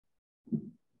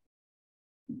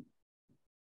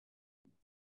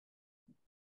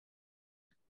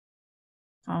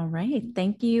All right.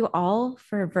 Thank you all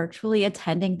for virtually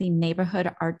attending the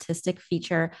Neighborhood Artistic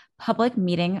Feature public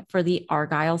meeting for the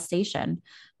Argyle station.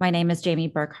 My name is Jamie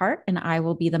Burkhart, and I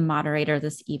will be the moderator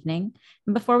this evening.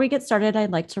 And before we get started,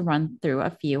 I'd like to run through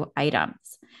a few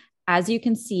items. As you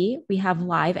can see, we have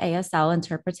live ASL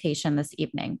interpretation this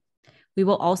evening. We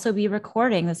will also be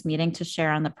recording this meeting to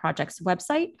share on the project's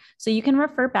website, so you can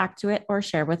refer back to it or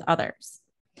share with others.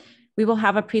 We will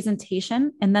have a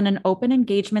presentation and then an open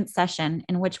engagement session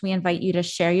in which we invite you to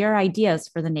share your ideas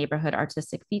for the neighborhood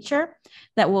artistic feature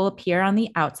that will appear on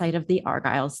the outside of the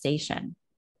Argyle station.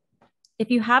 If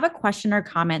you have a question or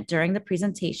comment during the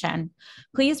presentation,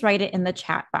 please write it in the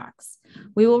chat box.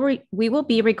 We will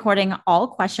be recording all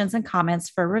questions and comments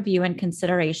for review and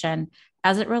consideration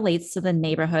as it relates to the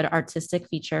neighborhood artistic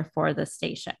feature for the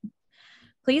station.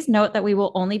 Please note that we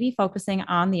will only be focusing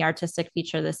on the artistic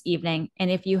feature this evening.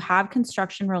 And if you have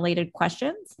construction related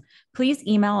questions, please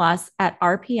email us at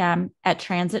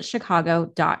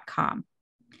rpm@transitchicago.com.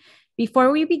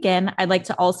 Before we begin, I'd like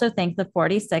to also thank the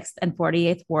 46th and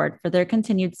 48th Ward for their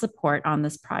continued support on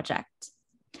this project.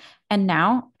 And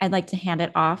now I'd like to hand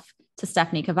it off to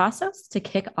Stephanie Cavazos to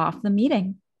kick off the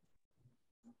meeting.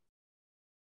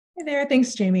 Hey there,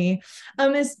 thanks, Jamie.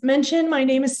 As mentioned, my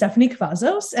name is Stephanie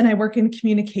Cavazos, and I work in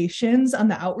communications on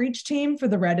the outreach team for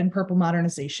the Red and Purple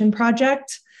Modernization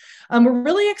Project. We're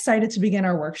really excited to begin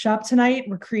our workshop tonight.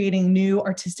 We're creating new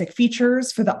artistic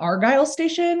features for the Argyle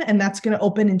station, and that's going to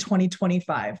open in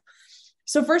 2025.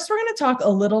 So first, we're going to talk a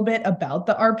little bit about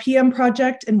the RPM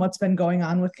project and what's been going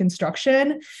on with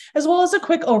construction, as well as a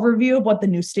quick overview of what the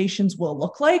new stations will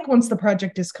look like once the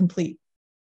project is complete.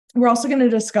 We're also going to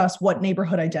discuss what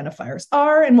neighborhood identifiers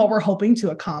are and what we're hoping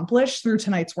to accomplish through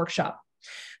tonight's workshop.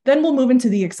 Then we'll move into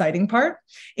the exciting part.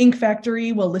 Ink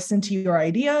Factory will listen to your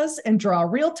ideas and draw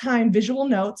real-time visual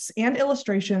notes and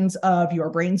illustrations of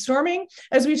your brainstorming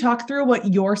as we talk through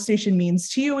what your station means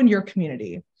to you and your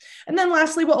community. And then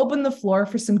lastly, we'll open the floor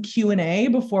for some Q&A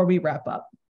before we wrap up.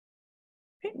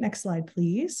 Okay, next slide,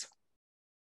 please.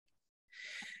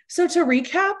 So to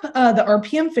recap, the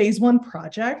RPM Phase 1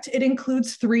 project, it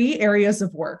includes 3 areas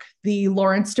of work: the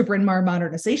Lawrence to Bryn Mawr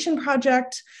Modernization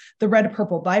Project, the Red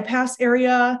Purple Bypass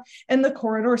area, and the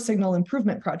Corridor Signal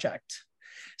Improvement Project.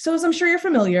 So as I'm sure you're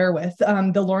familiar with,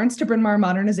 the Lawrence to Bryn Mawr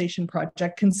Modernization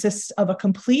Project consists of a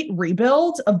complete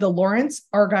rebuild of the Lawrence,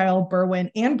 Argyle, Berwyn,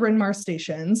 and Bryn Mawr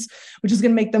stations, which is going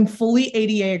to make them fully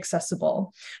ADA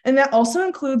accessible. And that also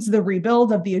includes the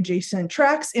rebuild of the adjacent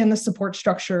tracks and the support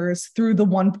structures through the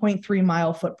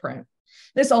 1.3-mile footprint.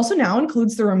 This also now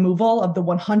includes the removal of the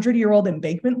 100-year-old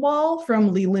embankment wall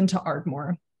from Leland to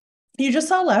Ardmore. You just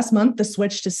saw last month the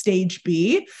switch to Stage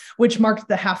B, which marked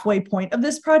the halfway point of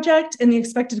this project, and the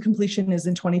expected completion is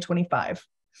in 2025.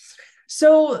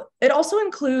 So it also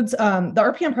includes, the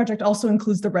RPM project also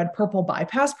includes the Red Purple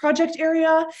Bypass project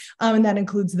area, and that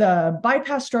includes the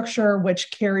bypass structure, which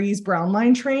carries brown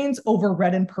line trains over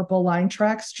red and purple line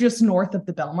tracks just north of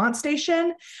the Belmont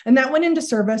station. And that went into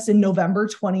service in November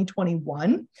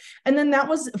 2021. And then that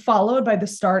was followed by the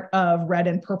start of red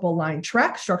and purple line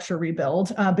track structure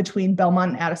rebuild between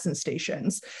Belmont and Addison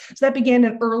stations. So that began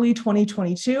in early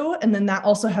 2022, and then that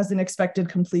also has an expected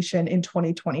completion in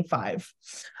 2025.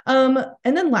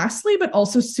 And then lastly, but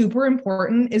also super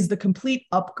important, is the complete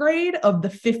upgrade of the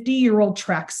 50-year-old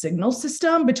track signal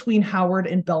system between Howard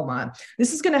and Belmont.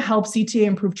 This is going to help CTA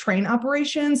improve train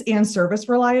operations and service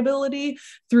reliability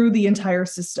through the entire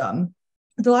system.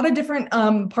 There's a lot of different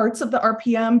parts of the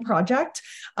RPM project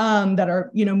that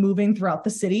are, moving throughout the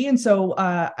city. And so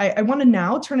I want to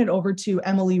now turn it over to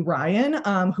Emily Ryan,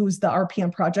 who's the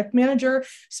RPM project manager,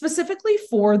 specifically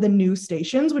for the new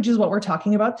stations, which is what we're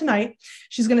talking about tonight.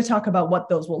 She's going to talk about what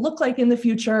those will look like in the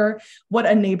future, what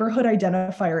a neighborhood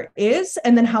identifier is,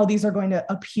 and then how these are going to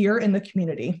appear in the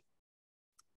community.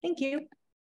 Thank you.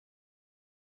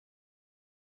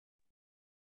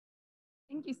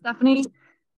 Thank you, Stephanie.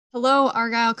 Hello,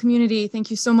 Argyle community.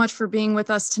 Thank you so much for being with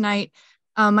us tonight.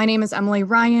 My name is Emily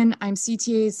Ryan. I'm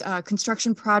CTA's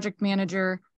construction project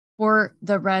manager for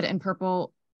the Red and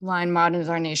Purple Line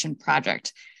Modernization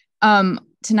Project.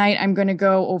 Tonight, I'm going to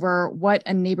go over what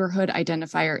a neighborhood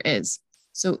identifier is.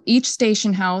 So each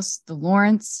station house, the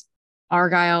Lawrence,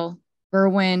 Argyle,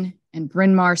 Berwyn, and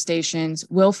Bryn Mawr stations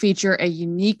will feature a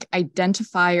unique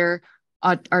identifier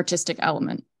artistic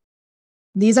element.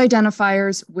 These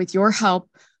identifiers, with your help,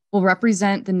 will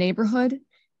represent the neighborhood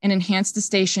and enhance the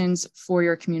stations for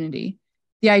your community.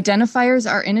 The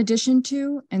identifiers are in addition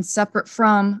to and separate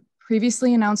from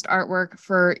previously announced artwork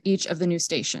for each of the new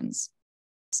stations.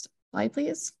 Slide,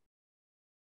 please.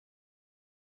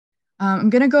 I'm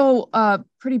going to go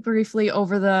pretty briefly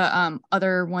over the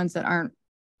other ones that aren't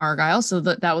Argyle. So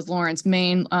that was Lawrence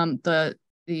Main, the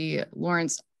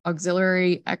Lawrence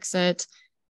auxiliary exit.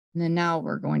 And then now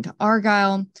we're going to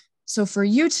Argyle. So for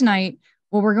you tonight,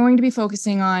 what we're going to be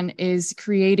focusing on is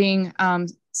creating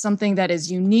something that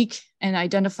is unique and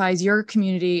identifies your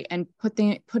community, and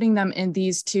putting them in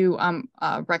these two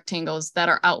rectangles that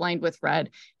are outlined with red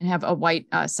and have a white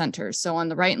center. So on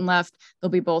the right and left, they'll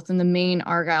be both in the main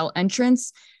Argyle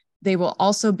entrance. They will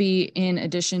also be in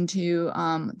addition to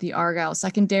the Argyle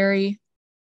secondary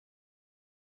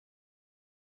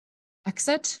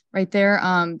exit right there.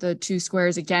 The two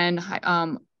squares again,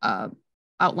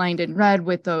 outlined in red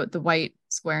with the white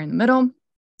square in the middle.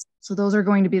 So those are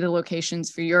going to be the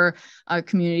locations for your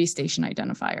community station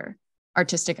identifier,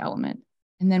 artistic element.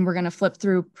 And then we're going to flip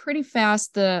through pretty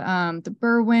fast the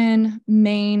Berwyn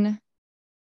main,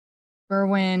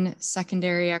 Berwyn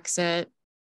secondary exit,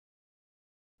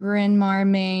 Bryn Mawr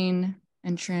main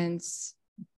entrance,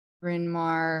 Bryn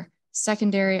Mawr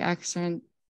secondary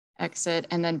exit,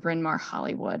 and then Bryn Mawr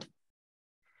Hollywood.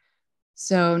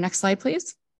 So next slide,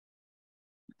 please.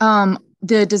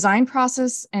 The design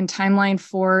process and timeline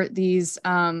for these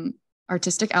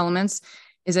artistic elements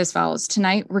is as follows.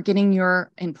 Tonight, we're getting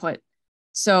your input.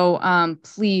 So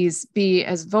please be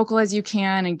as vocal as you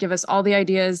can and give us all the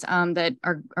ideas that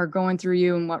are going through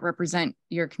you and what represent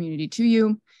your community to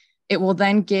you. It will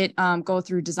then go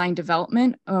through design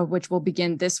development, which will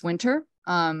begin this winter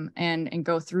and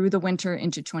go through the winter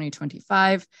into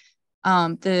 2025.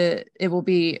 The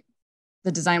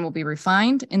design will be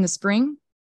refined in the spring.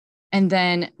 And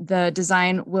then the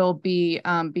design will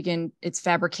begin its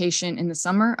fabrication in the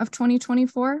summer of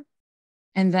 2024.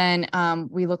 And then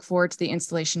we look forward to the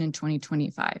installation in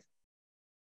 2025.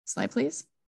 Slide, please.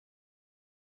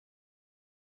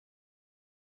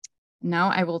 Now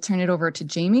I will turn it over to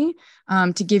Jamie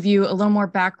to give you a little more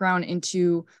background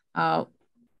into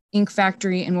Ink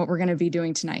Factory and what we're going to be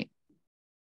doing tonight.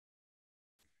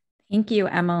 Thank you,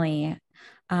 Emily.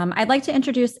 I'd like to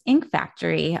introduce Ink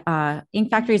Factory.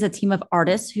 Ink Factory is a team of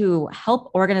artists who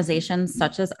help organizations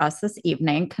such as us this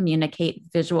evening communicate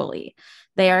visually.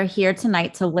 They are here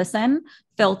tonight to listen,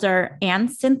 filter, and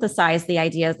synthesize the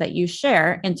ideas that you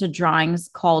share into drawings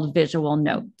called visual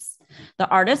notes. The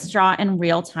artists draw in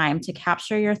real time to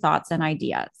capture your thoughts and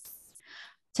ideas.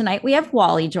 Tonight, we have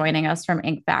Wally joining us from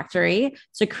Ink Factory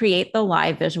to create the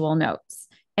live visual notes.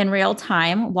 In real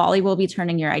time, Wally will be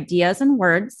turning your ideas and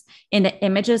words into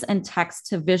images and text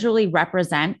to visually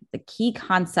represent the key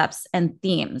concepts and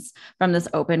themes from this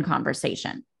open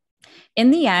conversation.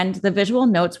 In the end, the visual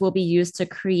notes will be used to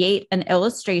create an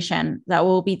illustration that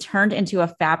will be turned into a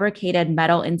fabricated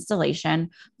metal installation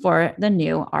for the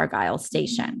new Argyle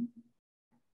station.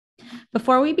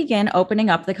 Before we begin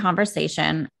opening up the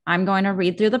conversation, I'm going to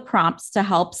read through the prompts to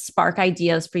help spark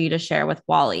ideas for you to share with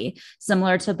Wally,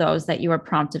 similar to those that you were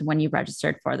prompted when you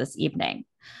registered for this evening.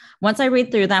 Once I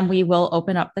read through them, we will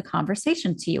open up the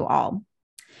conversation to you all.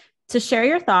 To share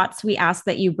your thoughts, we ask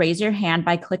that you raise your hand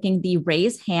by clicking the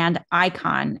raise hand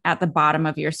icon at the bottom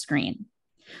of your screen.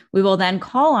 We will then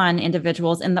call on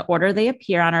individuals in the order they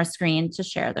appear on our screen to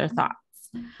share their thoughts.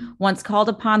 Once called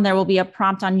upon, there will be a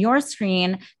prompt on your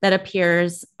screen that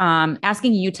appears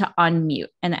asking you to unmute.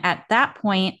 And at that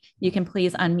point, you can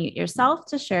please unmute yourself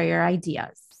to share your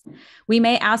ideas. We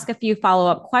may ask a few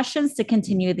follow-up questions to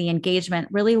continue the engagement,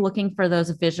 really looking for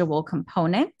those visual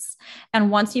components. And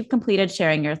once you've completed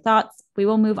sharing your thoughts, we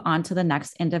will move on to the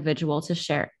next individual to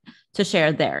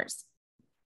share theirs.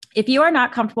 If you are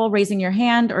not comfortable raising your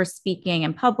hand or speaking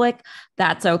in public,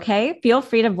 that's okay. Feel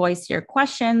free to voice your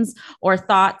questions or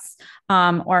thoughts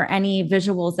or any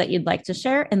visuals that you'd like to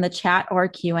share in the chat or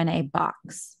Q&A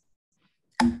box.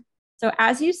 So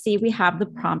as you see, we have the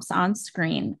prompts on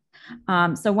screen.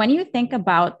 So when you think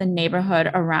about the neighborhood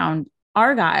around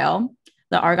Argyle,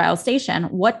 the Argyle station,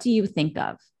 what do you think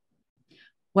of?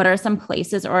 What are some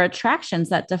places or attractions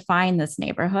that define this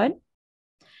neighborhood?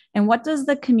 And what does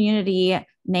the community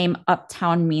name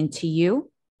Uptown mean to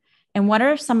you? And what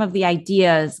are some of the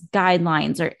ideas,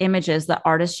 guidelines, or images that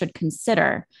artists should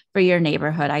consider for your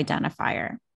neighborhood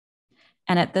identifier?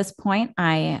 And at this point,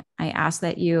 I ask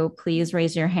that you please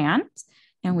raise your hand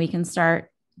and we can start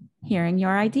hearing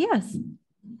your ideas.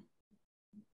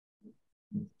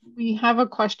 We have a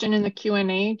question in the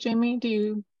Q&A, Jamie. Do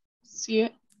you see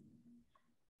it?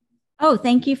 Oh,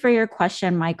 thank you for your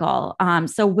question, Michael.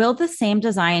 So will the same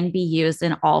design be used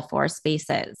in all four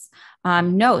spaces?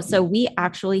 No, so we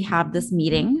actually have this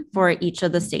meeting for each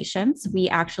of the stations. We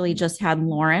actually just had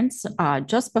Lawrence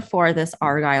just before this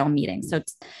Argyle meeting. So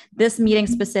this meeting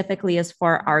specifically is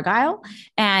for Argyle,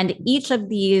 and each of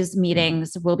these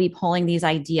meetings will be pulling these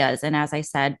ideas. And as I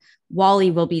said,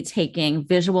 Wally will be taking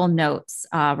visual notes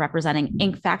representing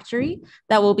Ink Factory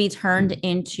that will be turned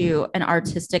into an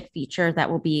artistic feature that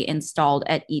will be installed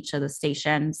at each of the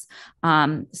stations.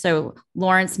 So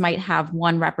Lawrence might have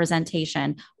one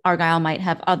representation, Argyle might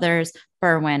have others,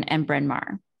 Berwyn and Bryn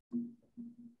Mawr.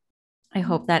 I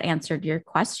hope that answered your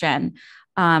question.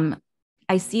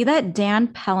 I see that Dan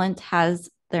Pellant has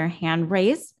their hand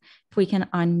raised. If we can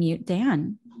unmute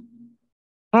Dan.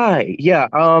 Hi, yeah.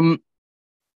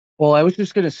 Well, I was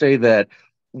just going to say that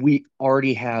we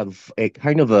already have a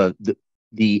kind of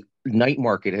the night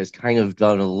market has kind of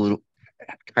done a little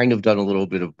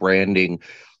bit of branding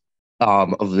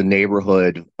of the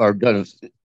neighborhood, or done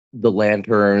the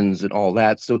lanterns and all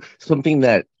that. So something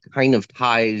that kind of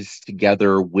ties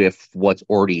together with what's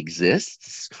already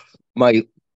exists might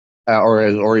or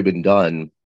has already been done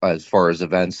as far as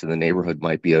events in the neighborhood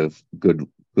might be a good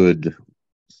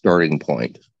starting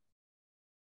point.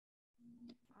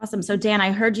 Awesome. So Dan,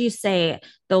 I heard you say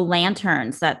the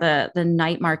lanterns that the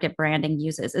night market branding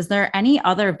uses. Is there any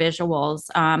other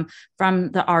visuals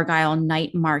from the Argyle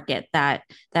night market that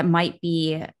might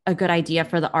be a good idea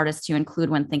for the artist to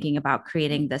include when thinking about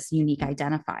creating this unique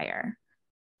identifier?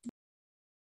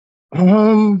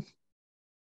 Honestly,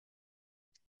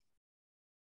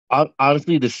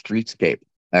 the streetscape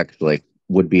actually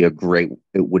would be it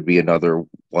would be another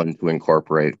one to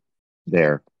incorporate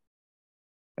there.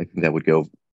 I think that would go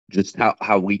just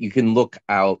how you can look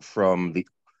out from the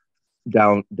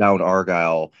down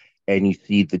Argyle and you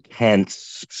see the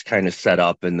tents kind of set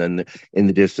up, and then in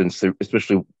the distance,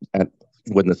 especially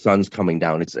when the sun's coming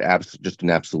down, it's just an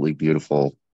absolutely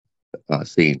beautiful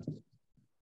scene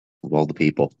of all the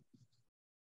people.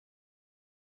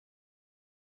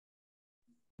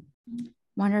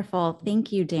 Wonderful.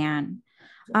 Thank you, Dan.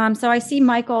 So I see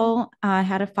Michael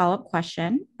had a follow-up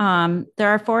question. There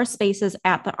are 4 spaces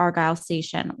at the Argyle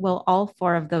station. Will all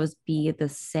 4 of those be the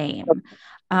same?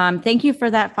 Thank you for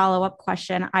that follow-up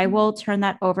question. I will turn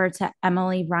that over to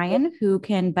Emily Ryan, who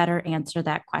can better answer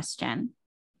that question.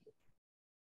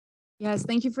 Yes,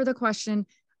 thank you for the question.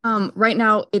 Right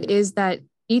now, it is that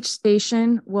each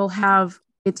station will have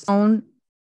its own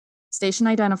station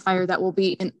identifier that will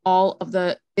be in all of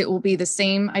it will be the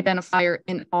same identifier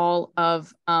in all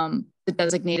of the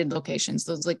designated locations.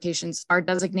 Those locations are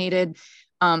designated,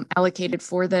 allocated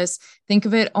for this. Think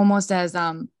of it almost as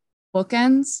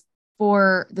bookends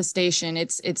for the station.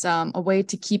 It's a way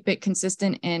to keep it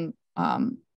consistent and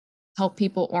help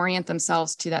people orient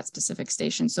themselves to that specific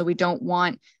station. So we don't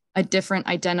want a different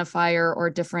identifier or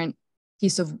a different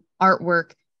piece of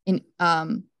artwork in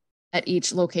at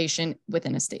each location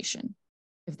within a station,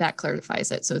 if that clarifies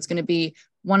it. So it's going to be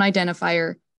one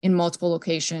identifier in multiple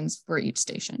locations for each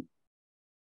station.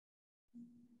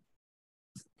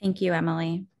 Thank you,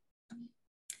 Emily.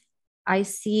 I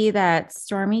see that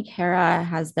Stormy Kara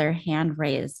has their hand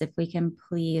raised. If we can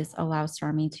please allow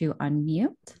Stormy to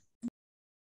unmute.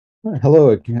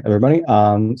 Hello, everybody.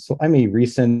 So I'm a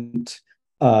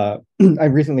I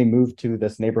recently moved to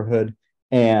this neighborhood,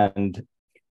 and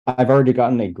I've already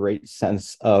gotten a great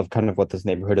sense of kind of what this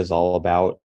neighborhood is all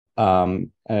about.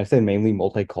 And I say mainly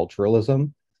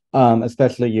multiculturalism,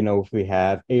 especially, if we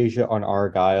have Asia on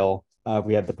Argyle,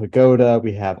 we have the pagoda,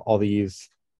 we have all these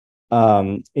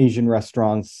Asian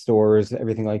restaurants, stores,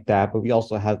 everything like that. But we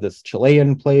also have this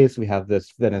Chilean place, we have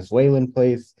this Venezuelan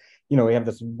place, we have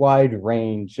this wide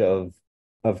range of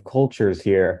cultures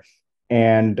here.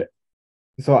 And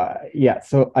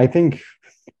so I think,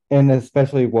 and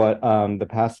especially what the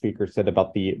past speaker said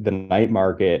about the night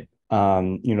market,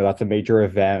 that's a major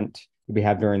event we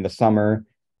have during the summer,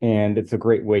 and it's a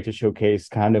great way to showcase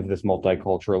kind of this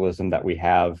multiculturalism that we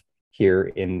have here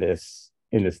in this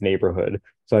neighborhood.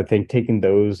 So I think taking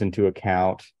those into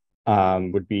account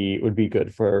would be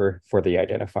good for the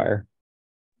identifier.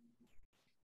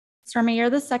 Stormy, you're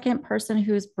the second person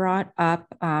who's brought up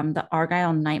the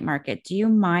Argyle night market. Do you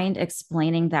mind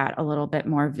explaining that a little bit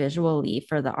more visually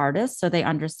for the artists so they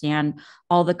understand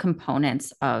all the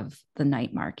components of the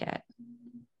night market?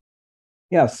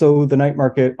 Yeah, so the night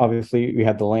market, obviously, we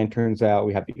have the lanterns out.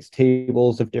 We have these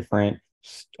tables of different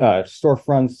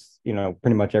storefronts,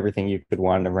 pretty much everything you could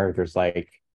want. Remember, there's like,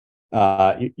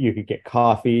 you could get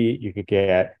coffee, you could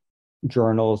get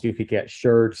journals, you could get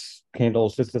shirts,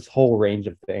 candles, just this whole range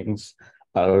of things.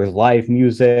 There's live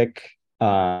music,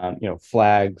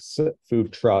 flags,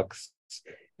 food trucks.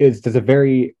 There's a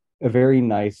very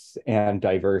nice and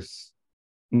diverse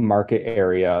market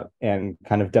area and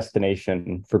kind of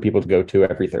destination for people to go to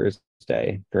every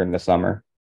Thursday during the summer.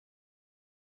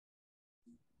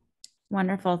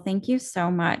 Wonderful. Thank you so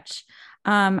much.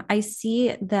 I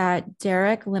see that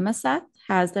Derek Limaseth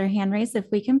has their hand raised. If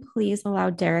we can please allow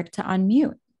Derek to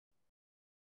unmute.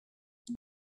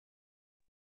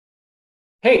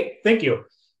 Hey, thank you.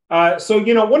 So,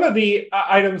 one of the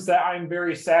items that I'm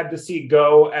very sad to see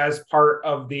go as part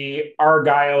of the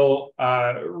Argyle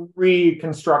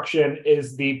reconstruction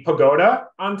is the pagoda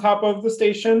on top of the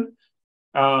station.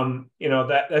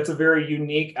 That's a very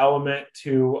unique element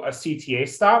to a CTA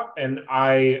stop. And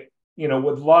I,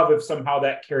 would love if somehow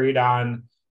that carried on,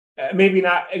 maybe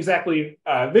not exactly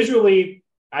visually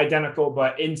identical,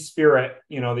 but in spirit,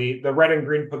 the red and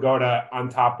green pagoda on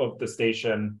top of the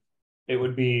station. It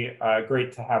would be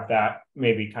great to have that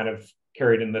maybe kind of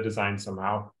carried in the design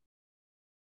somehow.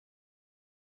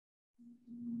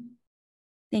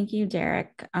 Thank you,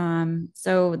 Derek.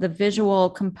 So the visual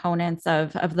components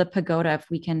of the pagoda, if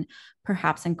we can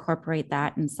perhaps incorporate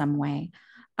that in some way.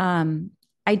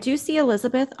 I do see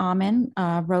Elizabeth Amen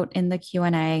wrote in the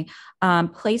Q&A,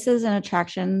 places and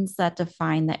attractions that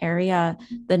define the area,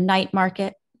 the night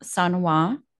market,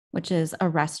 Sanwa, which is a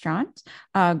restaurant,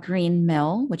 Green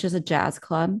Mill, which is a jazz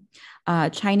club,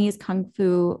 Chinese Kung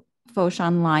Fu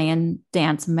Foshan Lion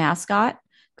dance mascot,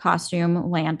 costume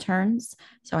lanterns.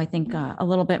 So I think a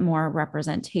little bit more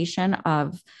representation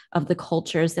of the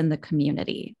cultures in the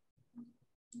community.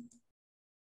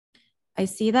 I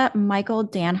see that Michael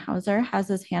Danhauser has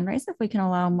his hand raised. If we can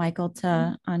allow Michael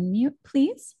to unmute,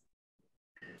 please.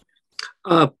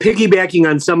 Piggybacking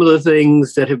on some of the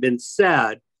things that have been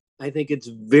said, I think it's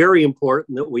very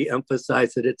important that we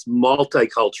emphasize that it's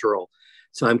multicultural.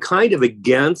 So I'm kind of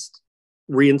against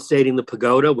reinstating the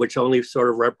pagoda, which only sort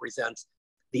of represents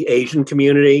the Asian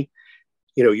community.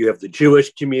 You have the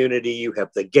Jewish community, you have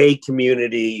the gay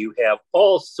community, you have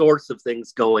all sorts of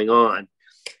things going on.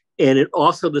 And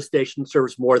the station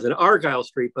serves more than Argyle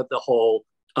Street, but the whole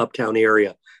uptown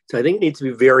area. So I think it needs to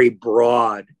be very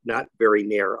broad, not very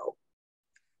narrow.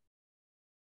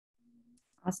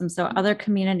 Awesome. So other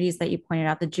communities that you pointed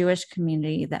out, the Jewish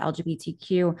community, the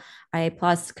LGBTQIA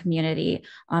plus community,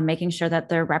 making sure that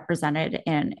they're represented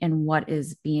in what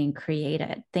is being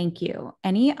created. Thank you.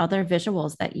 Any other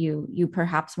visuals that you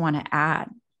perhaps want to add?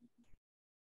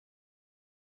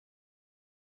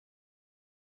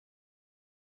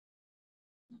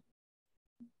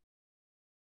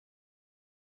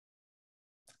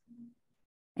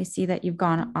 I see that you've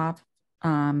gone off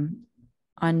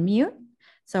unmute.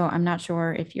 So I'm not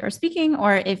sure if you're speaking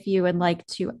or if you would like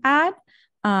to add,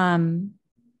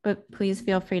 but please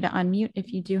feel free to unmute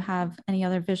if you do have any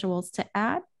other visuals to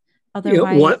add.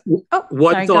 Otherwise,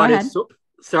 one thought is,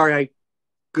 sorry, I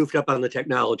goofed up on the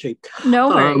technology. No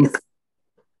worries.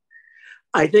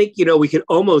 I think, we could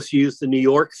almost use the New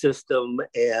York system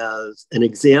as an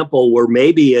example where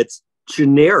maybe it's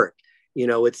generic.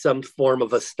 It's some form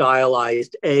of a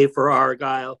stylized A for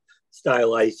Argyle,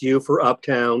 stylized U for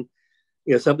Uptown.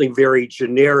 Something very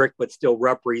generic, but still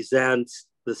represents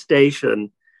the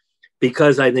station,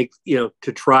 because I think,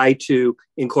 to try to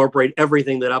incorporate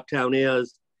everything that Uptown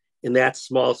is in that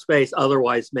small space,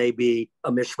 otherwise may be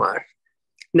a mishmash.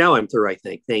 Now I'm through, I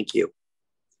think. Thank you.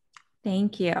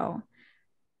 Thank you.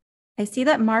 I see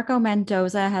that Marco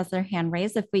Mendoza has their hand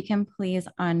raised. If we can please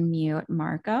unmute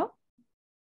Marco.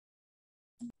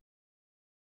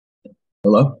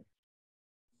 Hello.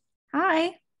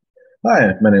 Hi.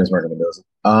 Hi, my name is Marco Mendoza.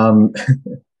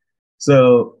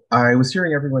 So I was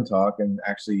hearing everyone talk, and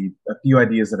actually a few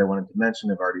ideas that I wanted to mention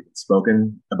have already been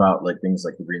spoken about, like things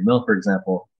like the Green Mill, for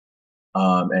example,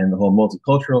 and the whole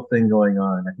multicultural thing going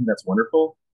on. I think that's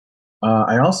wonderful.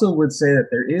 I also would say that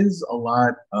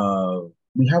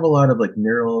we have a lot of like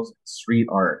murals, street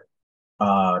art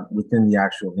within the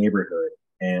actual neighborhood.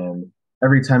 And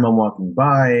every time I'm walking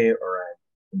by or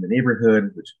I'm in the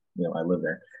neighborhood, which, I live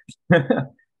there,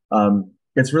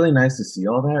 it's really nice to see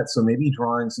all that. So maybe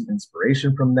drawing some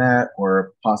inspiration from that,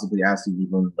 or possibly asking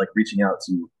even like reaching out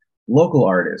to local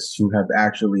artists who have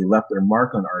actually left their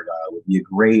mark on Argyle would be a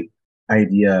great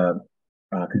idea.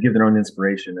 Could give their own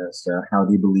inspiration as to how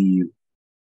they believe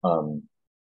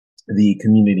the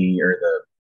community or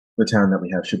the town that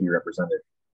we have should be represented.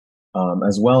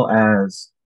 As well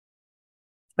as,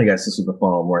 I guess this would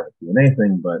fall more in the Q&A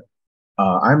thing, but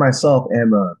I myself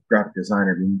am a graphic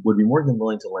designer and would be more than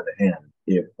willing to lend a hand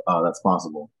if that's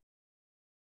possible.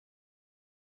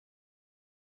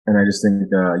 And I just think,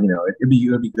 it'd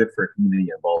be good for community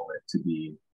involvement to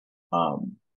be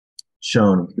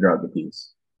shown throughout the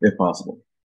piece, if possible.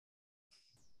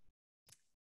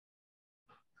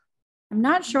 I'm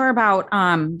not sure about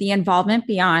the involvement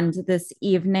beyond this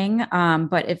evening,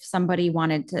 but if somebody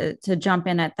wanted to jump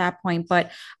in at that point,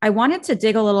 but I wanted to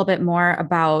dig a little bit more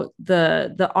about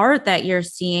the art that you're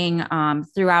seeing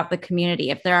throughout the community.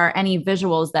 If there are any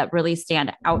visuals that really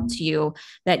stand out to you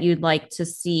that you'd like to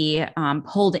see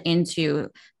pulled into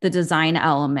the design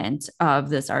element of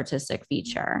this artistic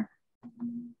feature.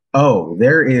 Oh,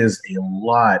 there is a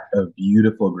lot of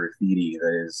beautiful graffiti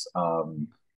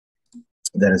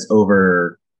that is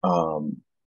over.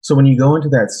 So when you go into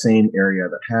that same area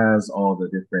that has all the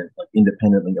different like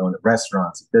independently owned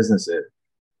restaurants and businesses,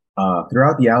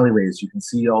 throughout the alleyways, you can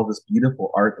see all this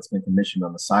beautiful art that's been commissioned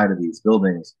on the side of these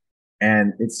buildings.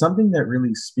 And it's something that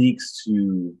really speaks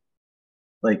to,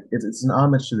 like, it's an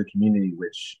homage to the community,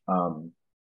 which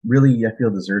really I feel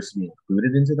deserves to be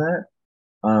included into that.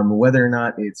 Whether or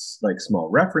not it's like small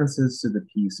references to the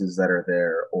pieces that are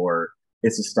there, or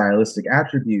it's the stylistic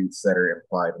attributes that are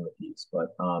implied in the piece. But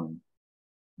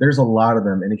there's a lot of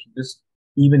them. And if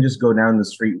you just go down the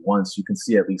street once, you can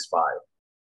see at least five.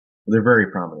 They're very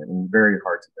prominent and very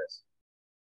hard to miss.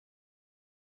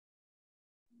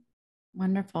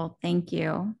 Wonderful. Thank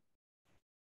you.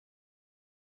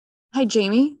 Hi,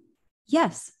 Jamie.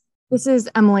 Yes. This is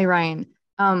Emily Ryan.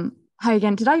 Hi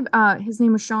again. Did I, his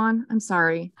name was Sean? I'm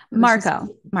sorry.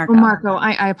 Marco. Marco. Oh, Marco.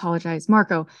 I apologize.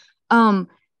 Marco.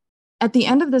 At the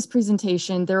end of this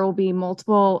presentation, there will be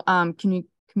multiple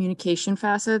communication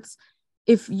facets.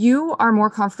 If you are more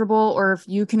comfortable, or if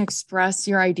you can express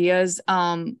your ideas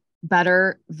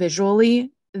better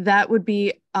visually, that would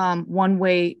be one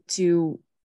way to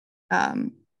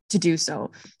do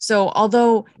so. So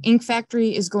although Ink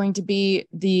Factory is going to be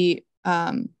the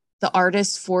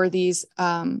artist for these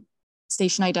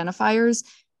station identifiers,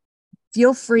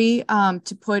 feel free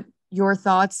to put your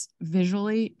thoughts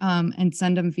visually and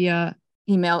send them via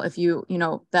email if you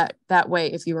know that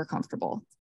way, if you are comfortable.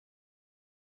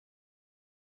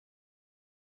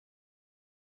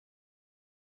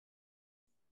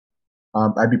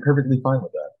 I'd be perfectly fine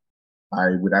with that.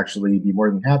 I would actually be more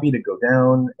than happy to go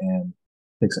down and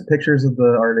take some pictures of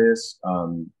the artist,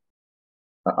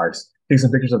 take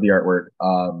some pictures of the artwork,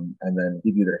 and then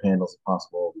give you their handles if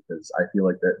possible, because I feel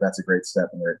like that's a great step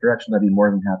in the right direction. I'd be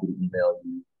more than happy to email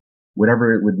you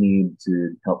whatever it would need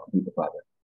to help complete the project.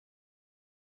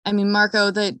 I mean,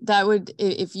 Marco, that would,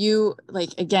 if you like,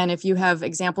 again, if you have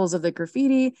examples of the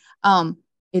graffiti,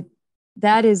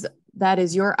 that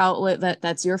is your outlet,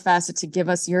 that's your facet to give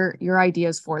us your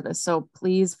ideas for this. So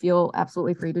please feel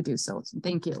absolutely free to do so. So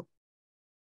thank you.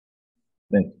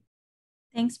 Thank you.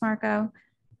 Thanks, Marco.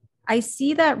 I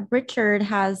see that Richard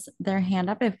has their hand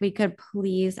up. If we could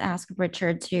please ask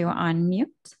Richard to unmute.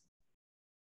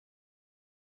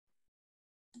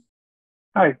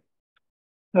 Hi.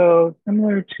 So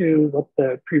similar to what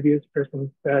the previous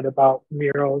person said about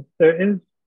murals, there is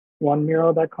one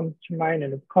mural that comes to mind,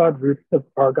 and it's called Roots of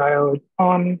Argyle. It's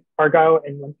on Argyle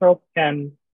and Winthrop,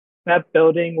 and that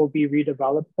building will be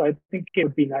redeveloped. So I think it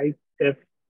would be nice if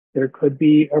there could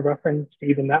be a reference to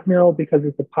even that mural, because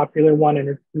it's a popular one and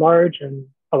it's large and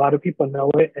a lot of people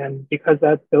know it. And because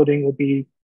that building will be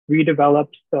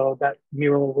redeveloped, so that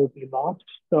mural will be lost.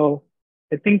 So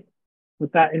I think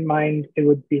with that in mind, it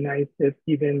would be nice if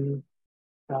even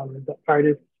the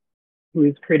artist who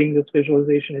is creating this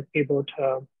visualization is able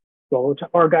to go to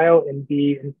Argyle and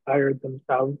be inspired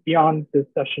themselves beyond this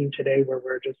session today where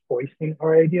we're just voicing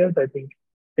our ideas. I think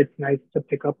it's nice to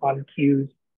pick up on cues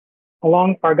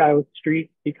along Argyle Street,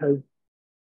 because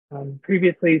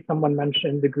previously someone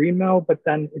mentioned the Green Mill, but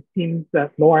then it seems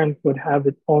that Lawrence would have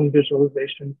its own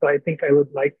visualization. So I think I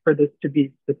would like for this to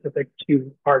be specific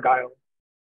to Argyle.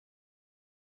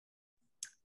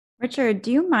 Richard,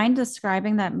 do you mind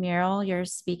describing that mural you're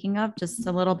speaking of just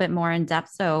a little bit more in depth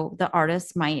so the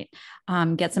artist might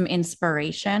get some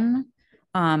inspiration?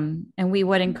 And we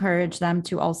would encourage them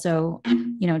to also,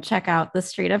 check out the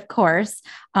street, of course.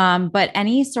 But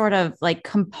any sort of like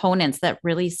components that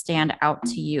really stand out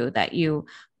to you that you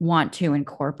want to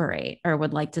incorporate or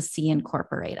would like to see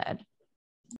incorporated?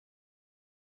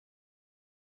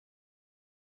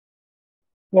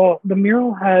 Well, the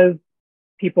mural has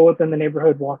people within the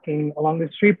neighborhood walking along the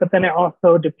street, but then it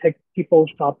also depicts people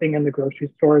shopping in the grocery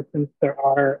store, since there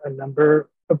are a number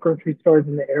of grocery stores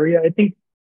in the area. I think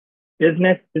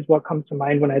business is what comes to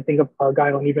mind when I think of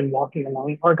Argyle and even walking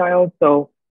along Argyle.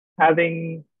 So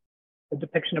having a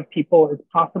depiction of people is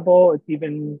possible. It's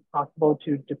even possible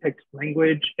to depict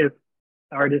language if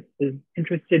the artist is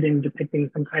interested in depicting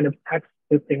some kind of text,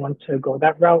 if they want to go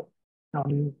that route.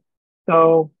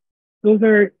 So those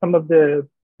are some of the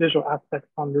visual aspects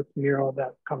on this mural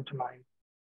that come to mind.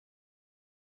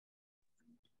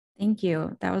 Thank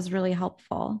you. That was really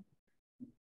helpful.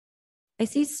 I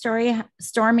see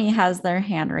Stormy has their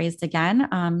hand raised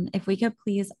again. If we could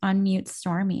please unmute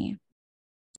Stormy.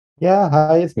 Yeah,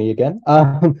 hi, it's me again.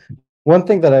 One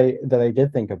thing that I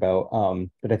did think about,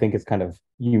 that I think is kind of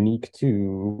unique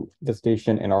to the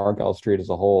station and Argyle Street as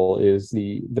a whole is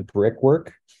the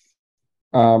brickwork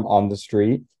on the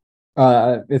street.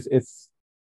 It's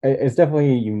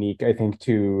definitely unique, I think,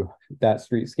 to that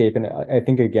streetscape, and I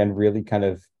think again really kind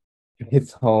of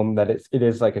hits home that it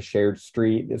is like a shared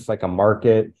street. It's like a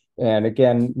market, and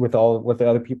again with all what the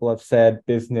other people have said,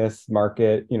 business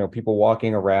market, people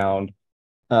walking around,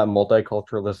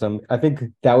 multiculturalism. I think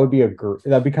that would be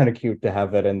that'd be kind of cute to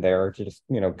have that in there to just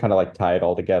kind of like tie it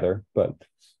all together. But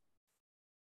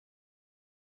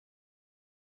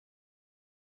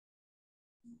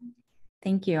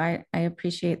Thank you. I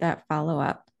appreciate that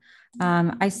follow-up.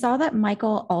 I saw that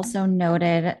Michael also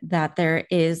noted that there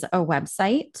is a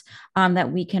website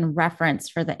that we can reference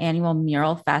for the annual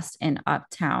Mural Fest in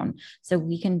Uptown. So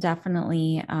we can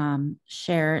definitely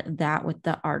share that with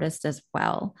the artist as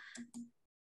well.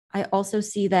 I also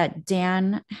see that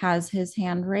Dan has his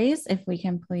hand raised. If we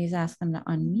can please ask them to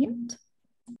unmute.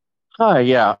 Hi,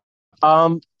 yeah.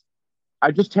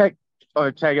 I just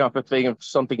tagging off a thing of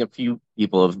something a few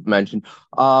people have mentioned.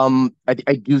 I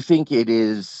do think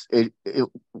it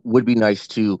would be nice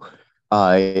to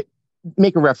uh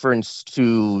make a reference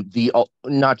to the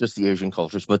not just the Asian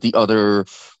cultures, but the other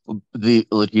the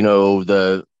Latino,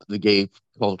 the gay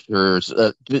cultures,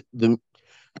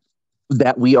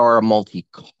 that we are a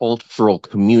multicultural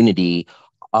community,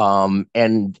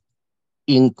 and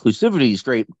inclusivity is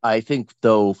great. I think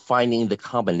though finding the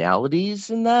commonalities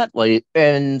in that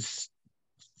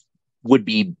would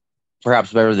be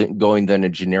perhaps better than going than a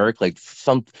generic, like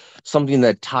something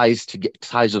that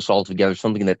ties us all together,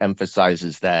 something that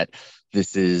emphasizes that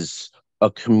this is a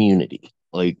community.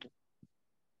 Like,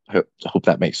 I hope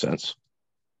that makes sense.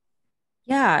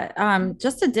 Yeah,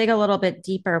 just to dig a little bit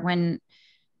deeper, when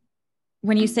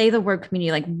you say the word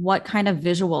community, like what kind of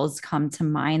visuals come to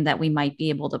mind that we might be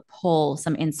able to pull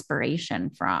some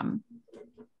inspiration from?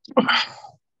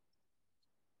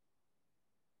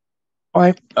 All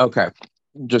right. Okay.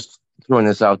 Just throwing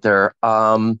this out there.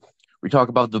 We talk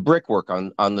about the brickwork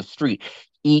on the street.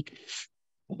 Each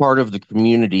part of the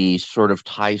community sort of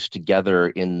ties together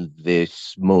in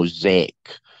this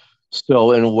mosaic.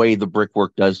 So in a way, the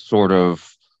brickwork does sort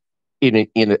of,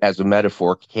 as a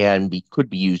metaphor, could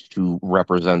be used to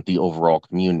represent the overall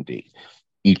community.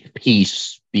 Each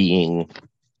piece being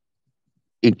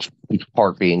each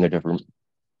part being a different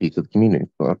piece of the community,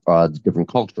 different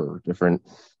culture, different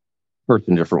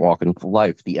person, different walk in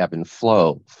life, the ebb and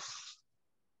flow.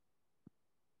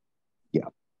 Yeah.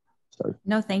 Sorry.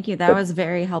 No, thank you. That was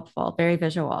very helpful, very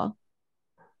visual.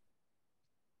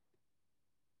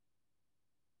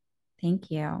 Thank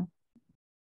you.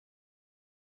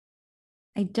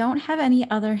 I don't have any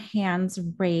other hands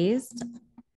raised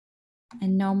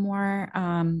and no more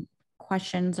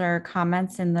questions or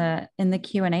comments in the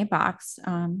Q&A box.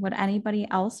 Would anybody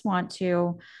else want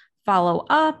to follow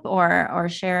up or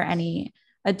share any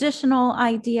additional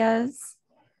ideas?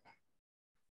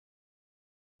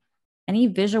 Any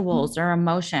visuals or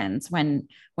emotions when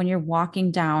you're walking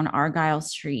down Argyle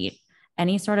Street?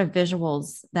 Any sort of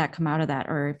visuals that come out of that,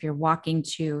 or if you're walking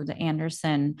to the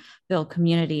Andersonville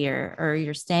community, or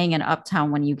you're staying in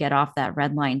Uptown when you get off that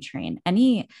red line train,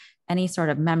 any sort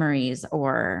of memories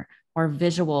or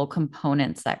visual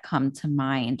components that come to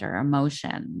mind or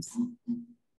emotions?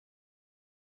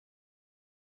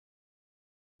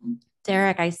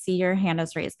 Derek, I see your hand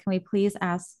is raised. Can we please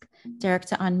ask Derek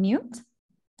to unmute?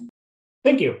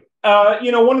 Thank you.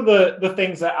 One of the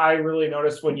things that I really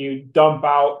noticed when you dump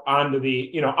out onto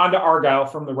Argyle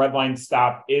from the red line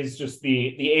stop is just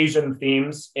the Asian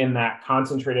themes in that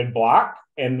concentrated block.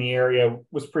 And the area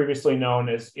was previously known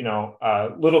as,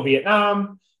 Little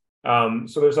Vietnam.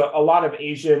 So there's a lot of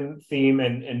Asian theme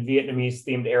and Vietnamese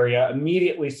themed area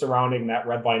immediately surrounding that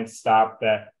red line stop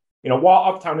that,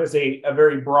 while Uptown is a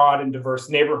very broad and diverse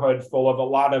neighborhood full of a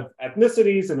lot of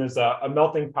ethnicities and is a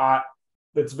melting pot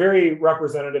that's very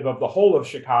representative of the whole of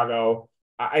Chicago,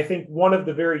 I think one of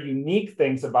the very unique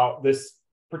things about this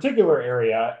particular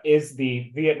area is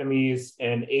the Vietnamese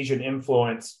and Asian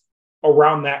influence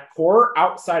around that core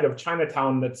outside of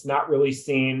Chinatown that's not really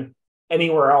seen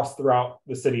anywhere else throughout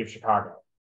the city of Chicago.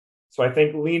 So I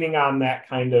think leaning on that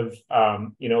kind of,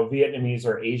 Vietnamese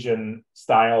or Asian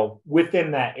style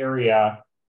within that area,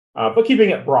 but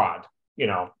keeping it broad,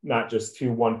 not just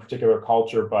to one particular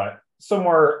culture, but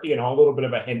somewhere, a little bit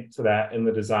of a hint to that in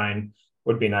the design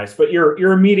would be nice. But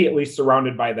you're immediately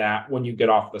surrounded by that when you get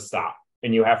off the stop.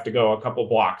 and you have to go a couple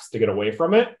blocks to get away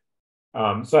from it.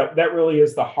 So that really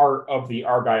is the heart of the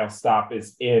Argyle stop,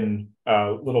 is in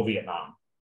Little Vietnam.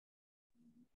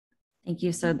 Thank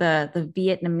you. So the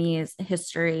Vietnamese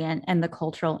history and the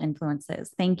cultural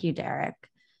influences. Thank you, Derek.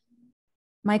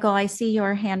 Michael, I see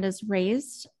your hand is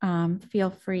raised. Feel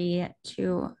free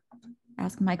to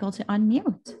ask Michael to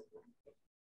unmute.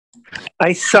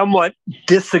 I somewhat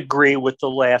disagree with the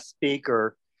last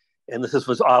speaker, and this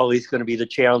was always going to be the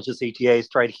challenge of CTA, is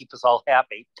try to keep us all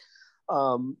happy.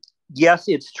 Yes,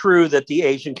 it's true that the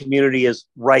Asian community is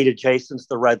right adjacent to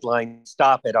the Red Line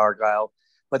stop at Argyle,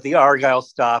 but the Argyle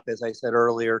stop, as I said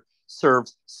earlier,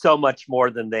 serves so much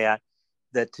more than that.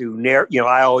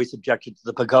 I always objected to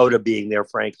the pagoda being there,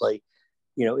 frankly.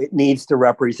 It needs to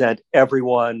represent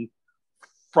everyone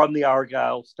from the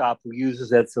Argyle stop who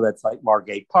uses it. So that's like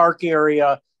Margate Park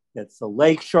area. That's the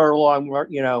lakeshore along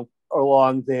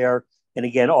there. And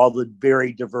again, all the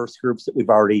very diverse groups that we've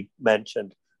already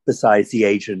mentioned, besides the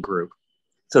Asian group.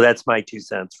 So that's my 2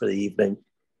 cents for the evening.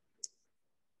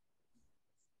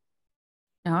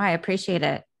 No, I appreciate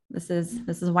it. This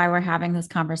is why we're having this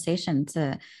conversation,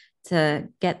 to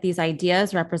get these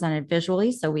ideas represented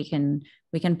visually, so we can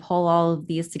pull all of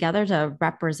these together to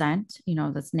represent,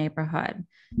 this neighborhood.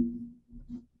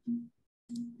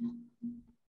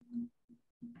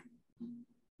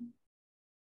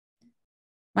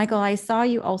 Michael, I saw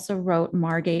you also wrote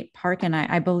Margate Park, and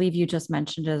I believe you just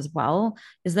mentioned it as well.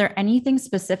 Is there anything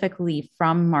specifically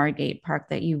from Margate Park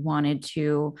that you wanted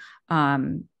to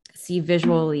see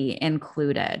visually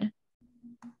included?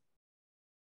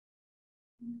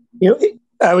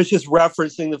 I was just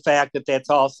referencing the fact that that's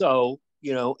also,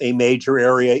 a major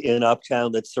area in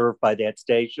Uptown that's served by that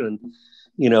station,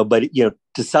 but,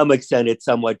 to some extent, it's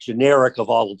somewhat generic of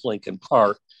all of Lincoln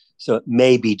Park. So it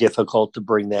may be difficult to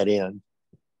bring that in.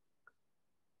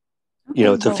 Okay,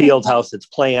 it's a field house, it's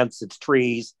plants, it's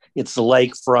trees, it's the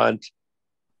lakefront.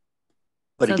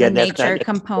 But so again, the nature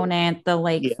component, the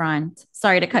lakefront.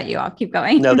 Sorry to cut you off. Keep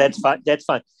going. No, that's fine. That's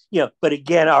fine. But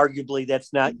again, arguably,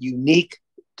 that's not unique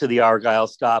to the Argyle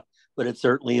stop, but it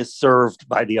certainly is served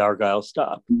by the Argyle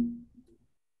stop.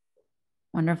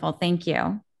 Wonderful. Thank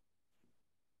you.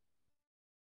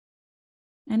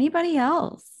 Anybody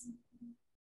else?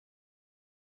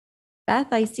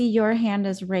 Beth, I see your hand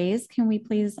is raised. Can we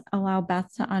please allow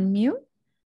Beth to unmute?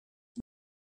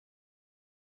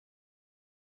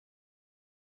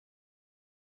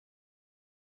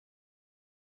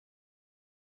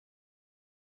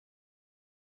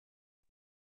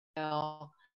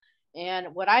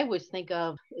 And what I always think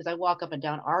of as I walk up and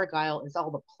down Argyle is all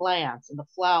the plants and the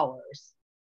flowers.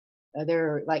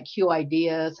 They're like Q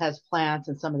Ideas has plants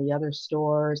in some of the other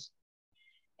stores.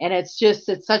 And it's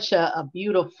such a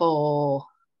beautiful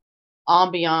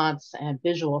ambiance and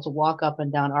visual to walk up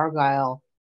and down Argyle,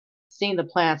 seeing the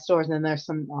plant stores. And then there's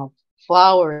some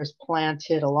flowers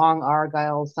planted along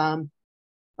Argyle, some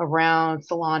around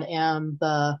Salon M,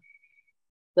 the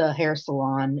hair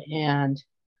salon. And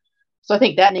so I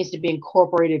think that needs to be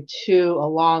incorporated too,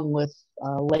 along with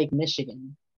Lake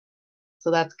Michigan. So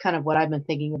that's kind of what I've been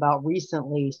thinking about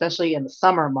recently, especially in the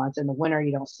summer months. In the winter,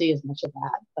 you don't see as much of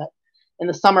that, but in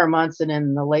the summer months and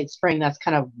in the late spring, that's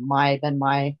kind of been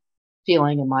my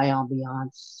feeling and my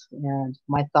ambiance and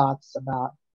my thoughts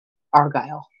about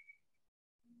Argyle.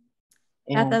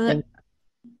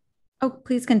 Oh,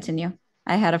 please continue.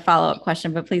 I had a follow-up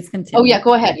question, but please continue. Oh yeah,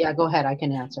 go ahead. Yeah, go ahead. I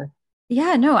can answer.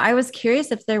 Yeah, no, I was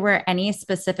curious if there were any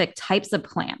specific types of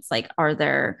plants. Like, are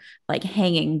there like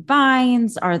hanging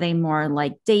vines? Are they more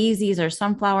like daisies or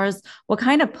sunflowers? What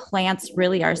kind of plants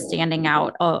really are standing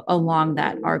out along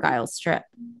that Argyle strip?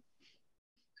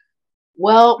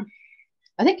 Well,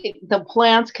 I think the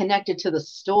plants connected to the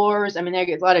stores. I mean, there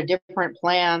are a lot of different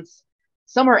plants.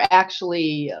 Some are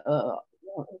actually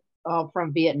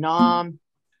from Vietnam.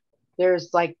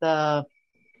 There's like I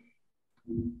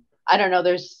don't know,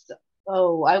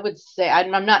 I would say,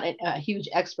 I'm not a huge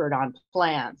expert on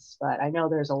plants, but I know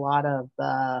there's a lot of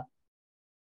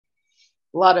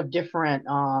different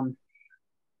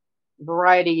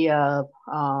variety of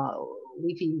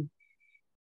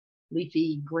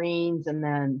leafy greens. And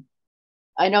then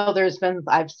I know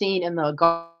I've seen in the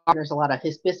garden, there's a lot of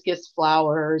hibiscus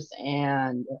flowers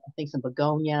and I think some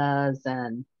begonias,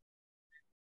 and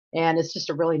it's just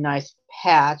a really nice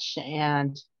patch.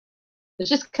 And there's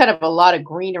just kind of a lot of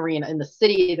greenery in the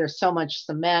city. There's so much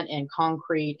cement and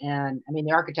concrete. And I mean,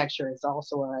 the architecture is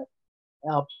also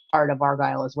a part of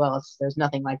Argyle as well. There's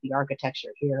nothing like the architecture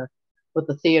here with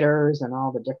the theaters and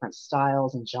all the different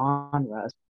styles and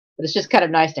genres. But it's just kind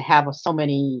of nice to have so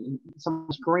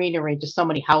much greenery, just so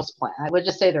many houseplants. I would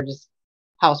just say they're just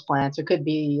house plants. It could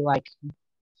be like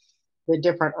the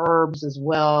different herbs as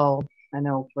well. I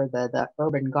know for the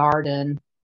urban garden.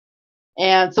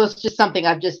 And so it's just something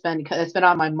it's been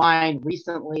on my mind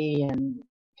recently, and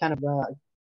kind of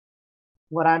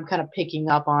what I'm kind of picking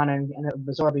up on and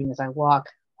absorbing as I walk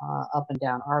up and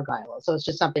down Argyle. So it's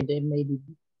just something to maybe,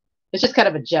 it's just kind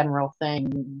of a general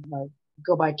thing, like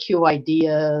go by Q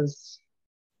Ideas.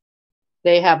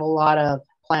 They have a lot of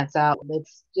plants out.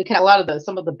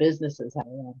 Some of the businesses have a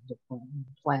lot of different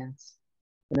plants.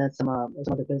 And then some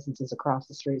other businesses across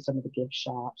the street, some of the gift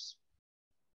shops.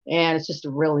 And it's just a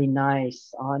really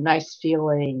nice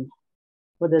feeling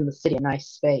within the city, a nice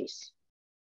space.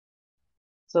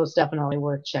 So it's definitely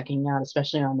worth checking out,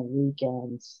 especially on the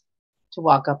weekends, to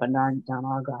walk up and down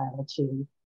Argyle to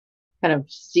kind of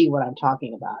see what I'm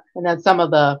talking about. And then some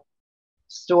of the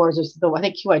stores, I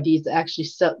think Q Ideas actually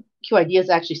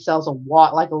sells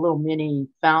like a little mini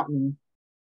fountain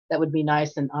that would be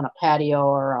nice and on a patio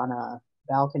or on a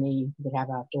balcony you could have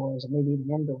outdoors, or maybe even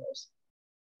indoors.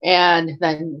 And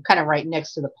then kind of right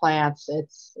next to the plants,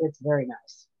 it's very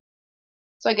nice.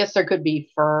 So I guess there could be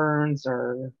ferns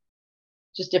or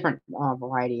just different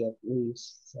variety of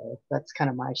leaves. So that's kind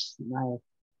of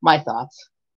my thoughts.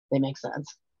 They make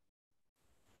sense.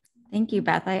 Thank you,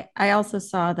 Beth. I also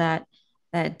saw that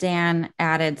Dan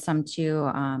added some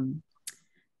to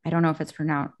I don't know if it's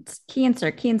pronounced quince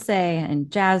or quince,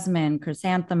 and jasmine,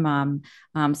 chrysanthemum.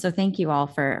 So thank you all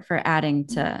for adding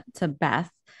to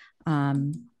Beth.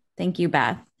 Thank you,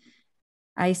 Beth.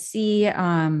 I see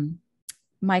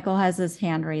Michael has his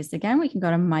hand raised again. We can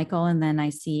go to Michael, and then I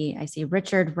see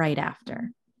Richard right after.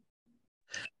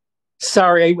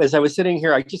 Sorry, as I was sitting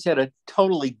here, I just had a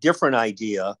totally different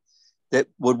idea that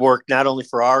would work not only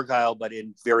for Argyle, but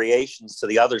in variations to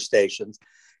the other stations.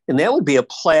 And that would be a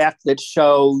plaque that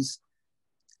shows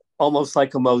almost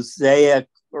like a mosaic,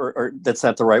 or that's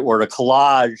not the right word, a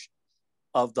collage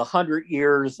of the 100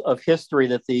 years of history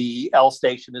that the L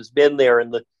station has been there,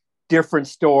 and the different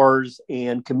stores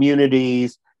and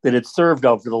communities that it served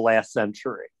over the last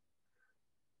century.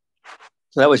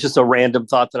 So that was just a random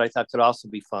thought that I thought could also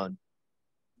be fun.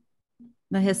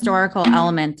 The historical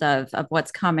element of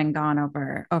what's come and gone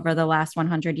over the last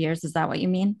 100 years. Is that what you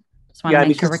mean? Just want to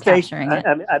make sure we're capturing it.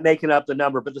 I'm making up the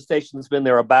number, but the station's been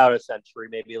there about a century,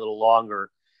 maybe a little longer.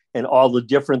 And all the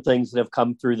different things that have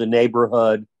come through the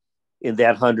neighborhood in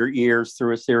that 100 years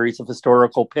through a series of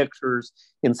historical pictures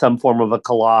in some form of a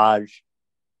collage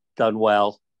done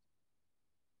well.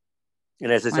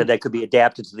 And as I said, that could be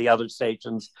adapted to the other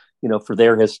stations, for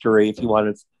their history, if you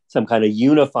wanted some kind of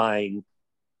unifying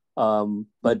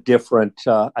but different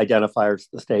identifiers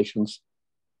for the stations.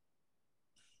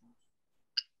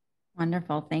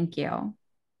 Wonderful. Thank you.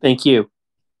 Thank you.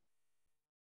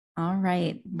 All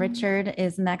right. Richard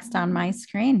is next on my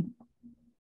screen.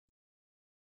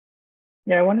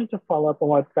 Yeah, I wanted to follow up on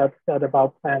what Beth said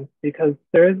about plants, because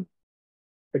there's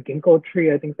a ginkgo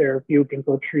tree. I think there are a few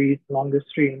ginkgo trees along the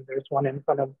street. There's one in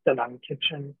front of the Lang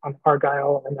Kitchen on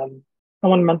Argyle. And then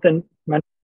someone mentioned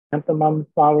chrysanthemum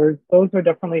flowers. Those are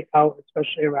definitely out,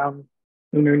 especially around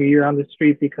Lunar New Year on the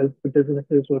street, because the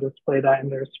businesses will display that in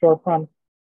their storefronts.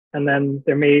 And then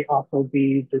there may also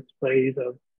be displays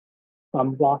of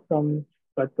plum blossoms,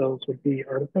 but those would be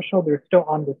artificial. They're still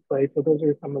on display. So those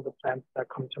are some of the plants that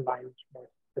come to mind more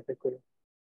specifically.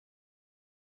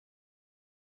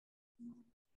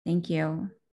 Thank you.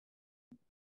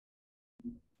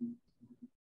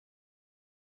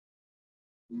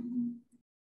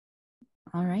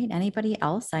 All right. Anybody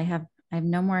else? I have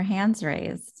no more hands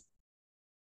raised.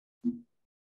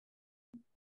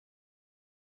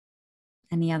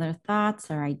 Any other thoughts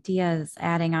or ideas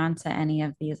adding on to any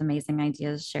of these amazing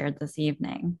ideas shared this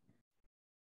evening?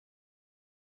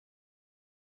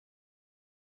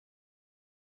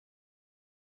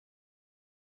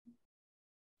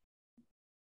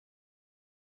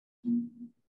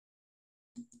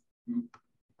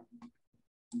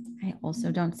 I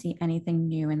also don't see anything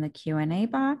new in the Q&A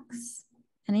box.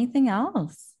 Anything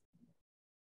else?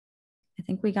 I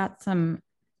think we got some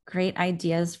great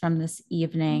ideas from this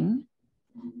evening.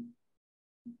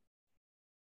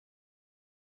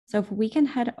 So if we can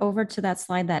head over to that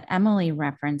slide that Emily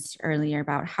referenced earlier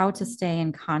about how to stay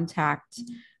in contact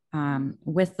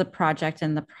with the project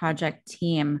and the project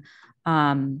team.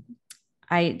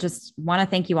 I just want to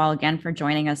thank you all again for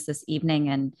joining us this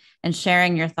evening and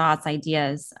sharing your thoughts,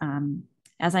 ideas.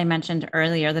 As I mentioned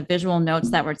earlier, the visual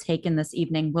notes that were taken this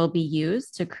evening will be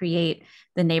used to create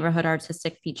the neighborhood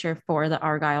artistic feature for the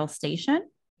Argyle station.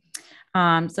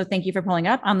 So thank you for pulling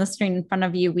up. On the screen in front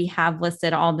of you, we have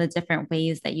listed all the different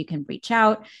ways that you can reach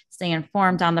out, stay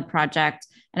informed on the project.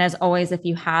 And as always, if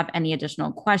you have any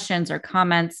additional questions or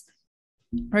comments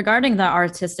regarding the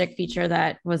artistic feature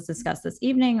that was discussed this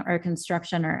evening, or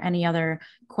construction, or any other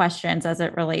questions as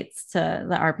it relates to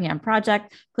the RPM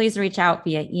project, please reach out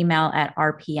via email at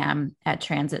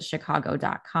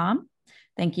rpm@transitchicago.com.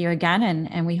 Thank you again,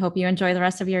 and we hope you enjoy the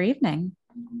rest of your evening.